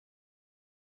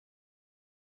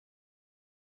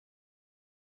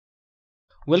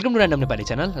Welcome to random Nepali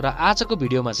channel र आजको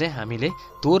भिडियोमा चाहिँ हामीले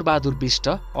दोरबहादुर Bisht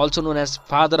also known as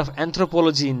father of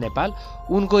anthropology in Nepal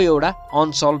उनको एउटा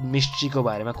अनसल्भ मिस्ट्रीको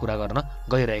बारेमा कुरा गर्न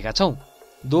गइरहेका छौं।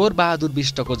 दोरबहादुर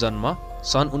बिष्टको जन्म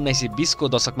सन् 1920 को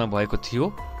दशकमा भएको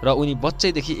थियो र उनी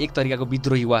बच्चैदेखि एक तरिकाको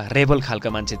विद्रोही वा रेबल खालका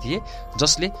मान्छे थिए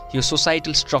जसले यो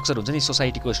सोसाइटल स्ट्रक्चर हुन्छ नि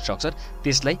सोसाइटीको स्ट्रक्चर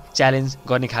त्यसलाई च्यालेन्ज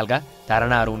गर्ने खालका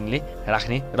धारणाहरू उनले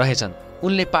राख्ने रहेछन्।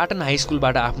 उनले पाटन हाई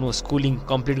स्कुलबाट आफ्नो स्कुलिङ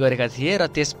कम्प्लिट गरेका थिए र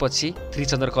त्यसपछि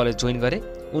त्रिचन्द्र कलेज जोइन गरे।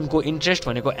 उनको इन्ट्रेस्ट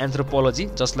भनेको एन्थ्रोपोलोजी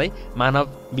जसलाई मानव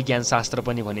विज्ञान शास्त्र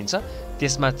पनि भनिन्छ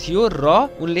त्यसमा थियो र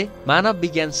उनले मानव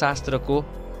विज्ञान शास्त्रको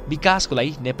विकासको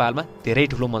लागि नेपालमा धेरै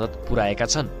ठूलो मद्दत पुर्याएका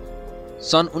छन्।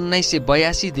 सन्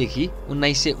 1982 देखि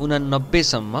 1989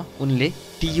 सम्म उनले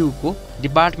टियुको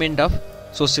डिपार्टमेन्ट अफ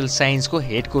सोसियल साइन्सको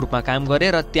हेडको रूपमा काम गरे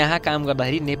र त्यहाँ काम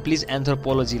गर्दाखेरि नेप्लिज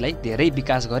एन्थ्रोपोलोजीलाई धेरै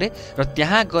विकास गरे र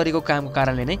त्यहाँ गरेको कामको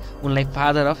कारणले नै उनलाई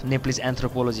फादर अफ नेप्लिज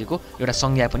एन्थ्रोपोलोजीको एउटा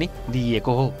संज्ञा पनि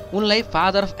दिइएको हो। उनलाई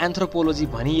फादर अफ एन्थ्रोपोलोजी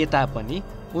भनिए तापनि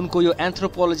उनको यो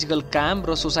एन्थ्रोपोलोजिकल काम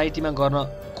र सोसाइटीमा गर्न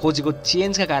खोजेको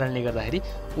चेन्जका कारणले गर्दाखेरि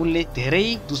उनले धेरै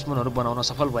दुश्मनहरू बनाउन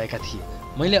सफल भएका थिए।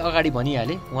 मैले अगाडि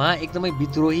भनिहालेँ उहाँ एकदमै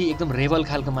विद्रोही एकदम रेबल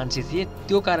खालको मान्छे थिए,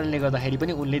 त्यो कारणले गर्दाखेरि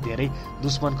पनि उनले धेरै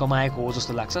दुश्मन कमाएको हो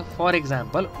जस्तो लाग्छ। फर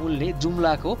एक्जाम्पल उनले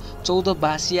जुम्लाको 14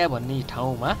 बासिया भन्ने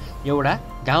ठाउँमा एउटा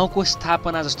गाउँको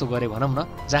स्थापना जस्तो गरे भनौँ न,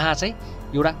 जहाँ चाहिँ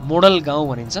एउटा मोडल गाउँ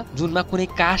भनिन्छ जुनमा कुनै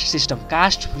कास्ट सिस्टम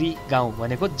कास्ट फ्री गाउँ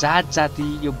भनेको जात जाति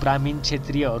यो ब्राह्मण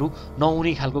क्षेत्रीयहरू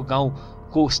नहुने खालको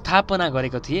गाउँको स्थापना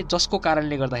गरेको थिए, जसको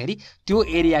कारणले गर्दाखेरि त्यो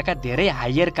एरियाका धेरै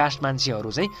हायर कास्ट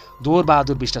मान्छेहरू चाहिँ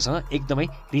दोरबहादुर बिष्टसँग एकदमै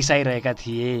रिसाइरहेका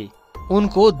थिए।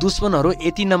 उनको दुश्मनहरू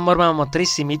यति नम्बरमा मात्रै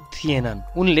सीमित थिएनन्।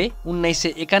 उनले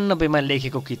 1991 मा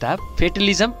लेखेको किताब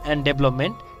फेटलिजम and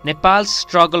development Nepal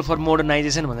struggle for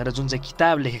modernisation भनेर जुन चाहिँ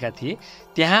किताब लेखेका थिए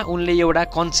त्यहाँ उनले एउटा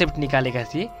कन्सेप्ट निकालेका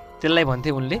थिए, त्यसलाई भन्थे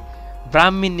उनले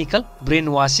ब्राह्मणिकल ब्रेन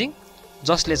वासिङ,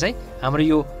 जसले चाहिँ हाम्रो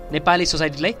यो नेपाली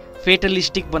सोसाइटीलाई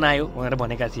फेटलिस्टिक बनायो भनेर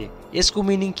भनेका थिए। यसको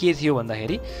मिनिङ के थियो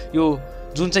भन्दाखेरि यो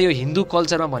जुन चाहिँ यो हिन्दू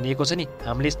कल्चरमा भनिएको छ नि,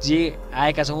 हामीले जे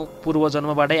आएका छौँ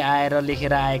पूर्वजन्मबाटै आएर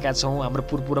लेखेर आएका छौँ, हाम्रो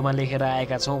पूर्वमा लेखेर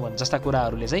आएका छौँ भन् जस्ता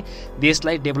कुराहरूले चाहिँ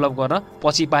देशलाई डेभलप गर्न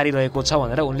पछि पारिरहेको छ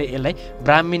भनेर उनले यसलाई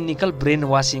ब्राह्मणिकल ब्रेन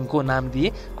वासिङको नाम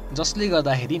दिए, जसले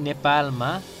गर्दाखेरि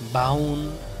नेपालमा बाहुन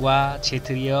वा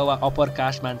क्षेत्रीय वा अप्पर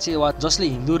कास्ट मान्छे वा जसले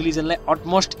हिन्दू रिलिजनलाई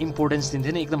अटमोस्ट इम्पोर्टेन्स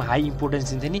दिन्थे नि, एकदम हाई इम्पोर्टेन्स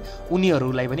दिन्थे नि,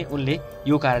 उनीहरूलाई पनि उनले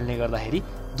यो कारणले गर्दाखेरि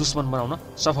दुश्मन बनाउन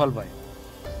सफल भए।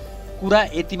 कुरा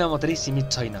यतिमा मात्रै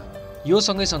सीमित छैन, यो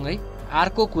सँगै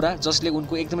अर्को कुरा जसले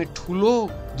उनको एकदमै ठुलो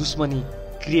दुश्मनी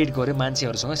क्रिएट गर्यो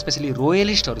मान्छेहरूसँग, स्पेसली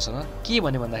रोयलिस्टहरूसँग, के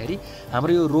भने भन्दाखेरि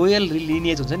हाम्रो यो रोयल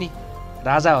लिनिएज हुन्छ नि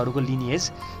राजाहरूको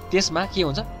लिनिएज, त्यसमा के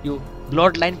हुन्छ यो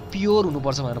ब्लड लाइन प्योर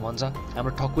हुनुपर्छ भनेर भन्छ,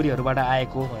 हाम्रो ठकुरीहरूबाट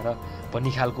आएको भनेर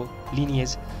भन्ने खालको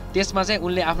लिनिएज। त्यसमा चाहिँ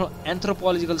उनले आफ्नो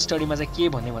एन्थ्रोपोलोजिकल स्टडीमा चाहिँ के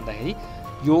भन्ने भन्दाखेरि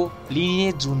यो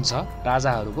लिनिएज जुन छ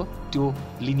राजाहरूको त्यो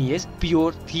लिनिएज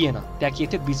प्योर थिएन, त्यहाँ के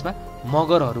थियो बीचमा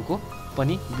मगरहरूको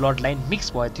पनि ब्लड लाइन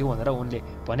मिक्स भयो थियो भनेर उनले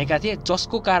भनेका थिए,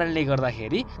 जसको कारणले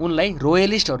गर्दाखेरि उनलाई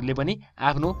रोयलिस्टहरूले पनि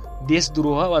आफ्नो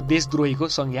देशद्रोह वा देशद्रोहीको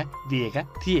संज्ञा दिएका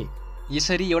थिए।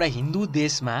 यसरी एउटा हिन्दू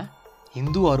देशमा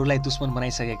हिन्दूहरूलाई दुश्मन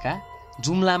बनाइसकेका,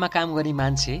 जुम्लामा काम गर्ने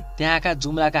मान्छे त्यहाँका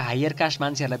जुम्लाका हायर कास्ट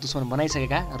मान्छेहरूलाई दुश्मन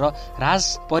बनाइसकेका र राज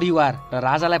परिवार र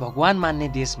राजालाई भगवान मान्ने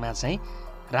देशमा चाहिँ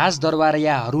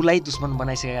राजदरबारियाहरूलाई दुश्मन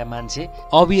बनाइसकेका मान्छे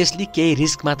अभियसली केही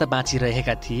रिस्कमा त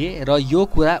बाँचिरहेका थिए। र यो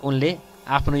कुरा उनले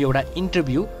आफ्नो एउटा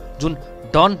इन्टरभ्यू जुन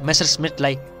डन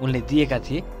मेसरस्मिथलाई उनले दिएका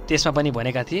थिए त्यसमा पनि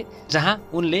भनेका थिए,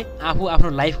 जहाँ उनले आफू आफ्नो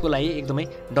लाइफको लागि एकदमै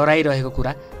डराइरहेको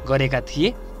कुरा गरेका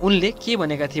थिए। उनले के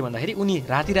भनेका थिए भन्दाखेरि उनी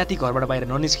राति घरबाट बाहिर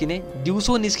ननिस्किने,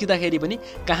 दिउँसो निस्किँदाखेरि पनि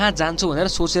कहाँ जान्छु भनेर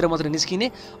सोचेर मात्रै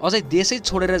निस्किने, अझै देशै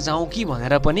छोडेर जाउँ कि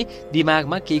भनेर पनि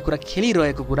दिमागमा केही कुरा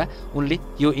खेलिरहेको कुरा उनले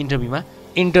यो इन्टरभ्यूमा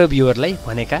इन्टरभ्युअरलाई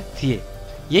भनेका थिए।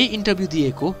 यही इन्टरभ्यू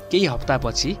दिएको केही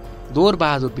हप्तापछि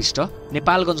दोरबहादुर बिष्ट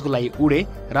नेपालगञ्जको लागि उडे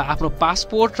र आफ्नो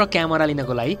पासपोर्ट र क्यामेरा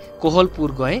लिनको लागि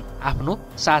कोहलपुर गए आफ्नो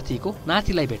साथीको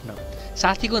नातिलाई भेट्न।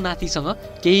 साथीको नातिसँग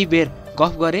केही बेर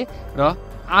गफ गरे र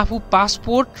आफू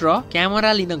पासपोर्ट र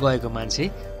क्यामेरा लिन गएको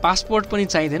मान्छे पासपोर्ट पनि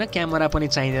चाहिँदैन क्यामेरा पनि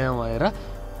चाहिँदैन भनेर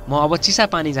म अब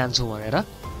चिसापानी जान्छु भनेर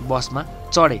बसमा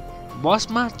चढे।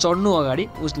 बसमा चढ्नु अगाडि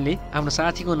उसले आफ्नो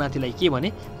साथीको नातिलाई के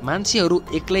भने, मान्छेहरू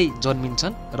एक्लै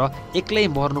जन्मिन्छन् र एक्लै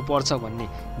मर्नुपर्छ भन्ने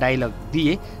डायलग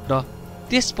दिए र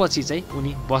त्यसपछि चाहिँ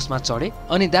उनी बसमा चढे।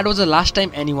 अनि that was the last time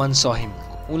any one saw him.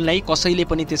 उनलाई कसैले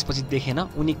पनि त्यसपछि देखेन।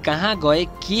 उनी कहाँ गए,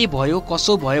 के भयो,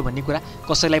 कसो भयो भन्ने कुरा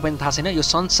कसैलाई पनि थाहा छैन। यो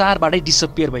संसारबाटै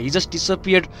डिसपियर भयो। He just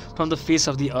disappeared from the face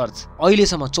of the earth.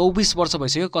 अहिलेसम्म 24 वर्ष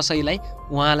भइसक्यो कसैलाई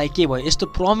उहाँलाई के भयो, यस्तो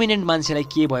प्रोमिनेन्ट मान्छेलाई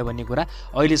के भयो भन्ने कुरा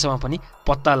अहिलेसम्म पनि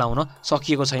पत्ता लगाउन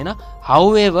सकिएको छैन।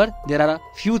 However there are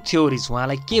few theories,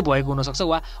 उहाँलाई के भएको हुनसक्छ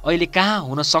वा अहिले कहाँ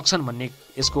हुन सक्छन् भन्ने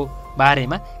यसको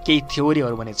बारेमा केही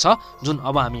थ्योरीहरू भने छ जुन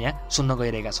अब हामी यहाँ सुन्न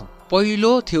गइरहेका छौँ।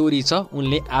 पहिलो थ्योरी छ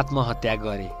उनले आत्महत्या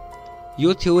गरे।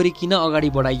 यो थ्योरी किन अगाडि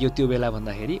बढाइयो त्यो बेला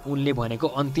भन्दाखेरि उनले भनेको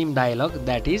अन्तिम डायलग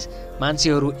द्याट इज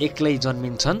मान्छेहरू एक्लै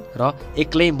जन्मिन्छन् र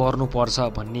एक्लै मर्नुपर्छ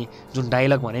भन्ने जुन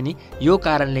डायलग भने नि, यो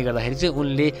कारणले गर्दाखेरि चाहिँ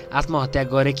उनले आत्महत्या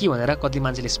गरे कि भनेर कति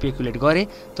मान्छेले स्पेकुलेट गरे।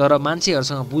 तर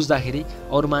मान्छेहरूसँग बुझ्दाखेरि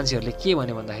अरू मान्छेहरूले के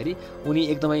भन्यो भन्दाखेरि उनी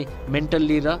एकदमै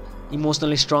मेन्टल्ली र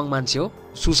इमोसनली स्ट्रङ मान्छे हो,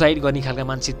 सुसाइड गर्ने खालका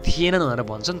मान्छे थिएनन् भनेर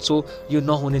भन्छन्। सो यो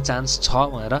नहुने चान्स छ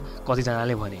भनेर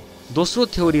कतिजनाले भने। दोस्रो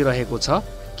थ्योरी रहेको छ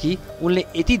कि उनले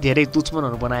यति धेरै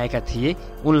दुश्मनहरू बनाएका थिए,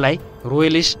 उनलाई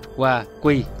रोयलिस्ट वा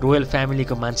कोही रोयल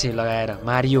फ्यामिलीको मान्छे लगाएर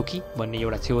मारियो कि भन्ने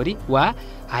एउटा थ्योरी, वा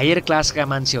हायर क्लासका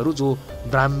मान्छेहरू जो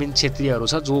ब्राह्मण क्षेत्रीयहरू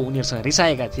छ जो उनीहरूसँग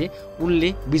रिसाएका थिए उनले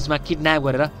बिचमा किडन्याप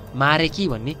गरेर मारे कि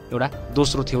भन्ने एउटा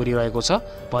दोस्रो थ्योरी रहेको छ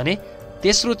भने।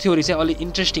 तेस्रो थ्योरी चाहिँ अलि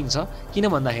इन्ट्रेस्टिङ छ किन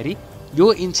भन्दाखेरि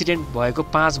यो इन्सिडेन्ट भएको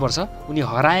 5 वर्ष, उनी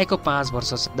हराएको 5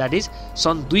 वर्ष, द्याट इज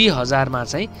सन् 2000मा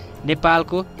चाहिँ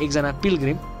नेपालको एकजना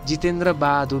पिलग्रिम जितेन्द्र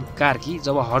बहादुर कार्की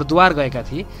जब हरिद्वार गएका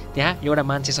थिए त्यहाँ एउटा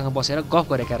मान्छेसँग बसेर गफ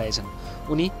गरेका रहेछन्।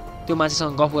 उनी त्यो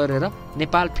मान्छेसँग गफ गरेर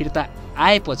नेपाल फिर्ता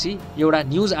आएपछि एउटा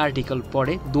न्युज आर्टिकल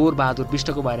पढे दोर बहादुर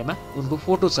बिष्टको बारेमा उनको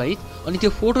फोटो सहित। अनि त्यो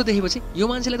फोटो देखेपछि यो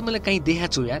मान्छेलाई त मैले कहीँ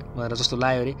देखाएको छु यार भनेर जस्तो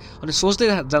लाग्यो अरे। अनि सोच्दै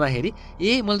जाँदाखेरि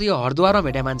ए मैले त यो हरिद्वारमा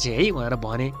भेटे मान्छे है भनेर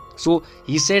भने। सो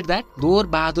हि सेड द्याट दोर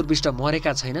बहादुर बिष्ट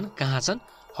मरेका छैनन्, कहाँ छन्,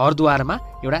 हरिद्वारमा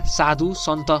एउटा साधु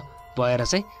सन्त भएर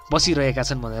चाहिँ बसिरहेका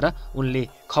छन् भनेर उनले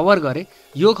खबर गरे।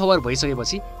 यो खबर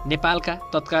भइसकेपछि नेपालका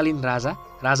तत्कालीन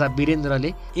राजा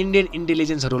वीरेन्द्रले इन्डियन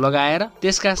इन्टेलिजेन्सहरू लगाएर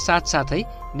त्यसका साथसाथै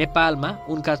नेपालमा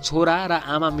उनका छोरा र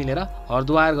आमा मिलेर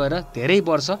हरिद्वार गएर धेरै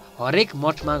वर्ष हरेक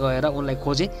मठमा गएर उनलाई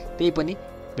खोजे, त्यही पनि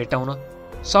भेटाउन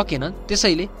सकेनन्।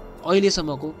 त्यसैले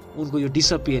अहिलेसम्मको उनको यो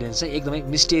डिसअपियरेन्स चाहिँ एकदमै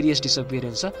मिस्टेरियस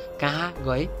डिसअपियरेन्स छ। कहाँ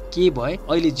गए, के भए,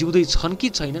 अहिले जिउँदै छन् कि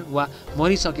छैनन् वा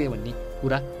मरिसके भन्ने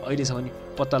कुरा अहिलेसम्म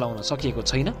पत्ता लगाउन सकिएको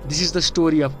छैन। This is the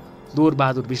story of Dor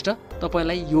Bahadur Bisht.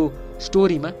 तपाईँलाई यो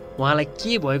स्टोरीमा उहाँलाई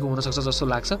के भएको हुनसक्छ जस्तो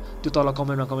लाग्छ त्यो तल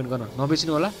कमेन्टमा कमेन्ट गर्न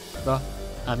नबिर्सिनु होला र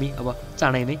हामी अब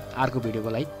चाँडै नै अर्को भिडियोको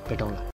लागि भेटौँला।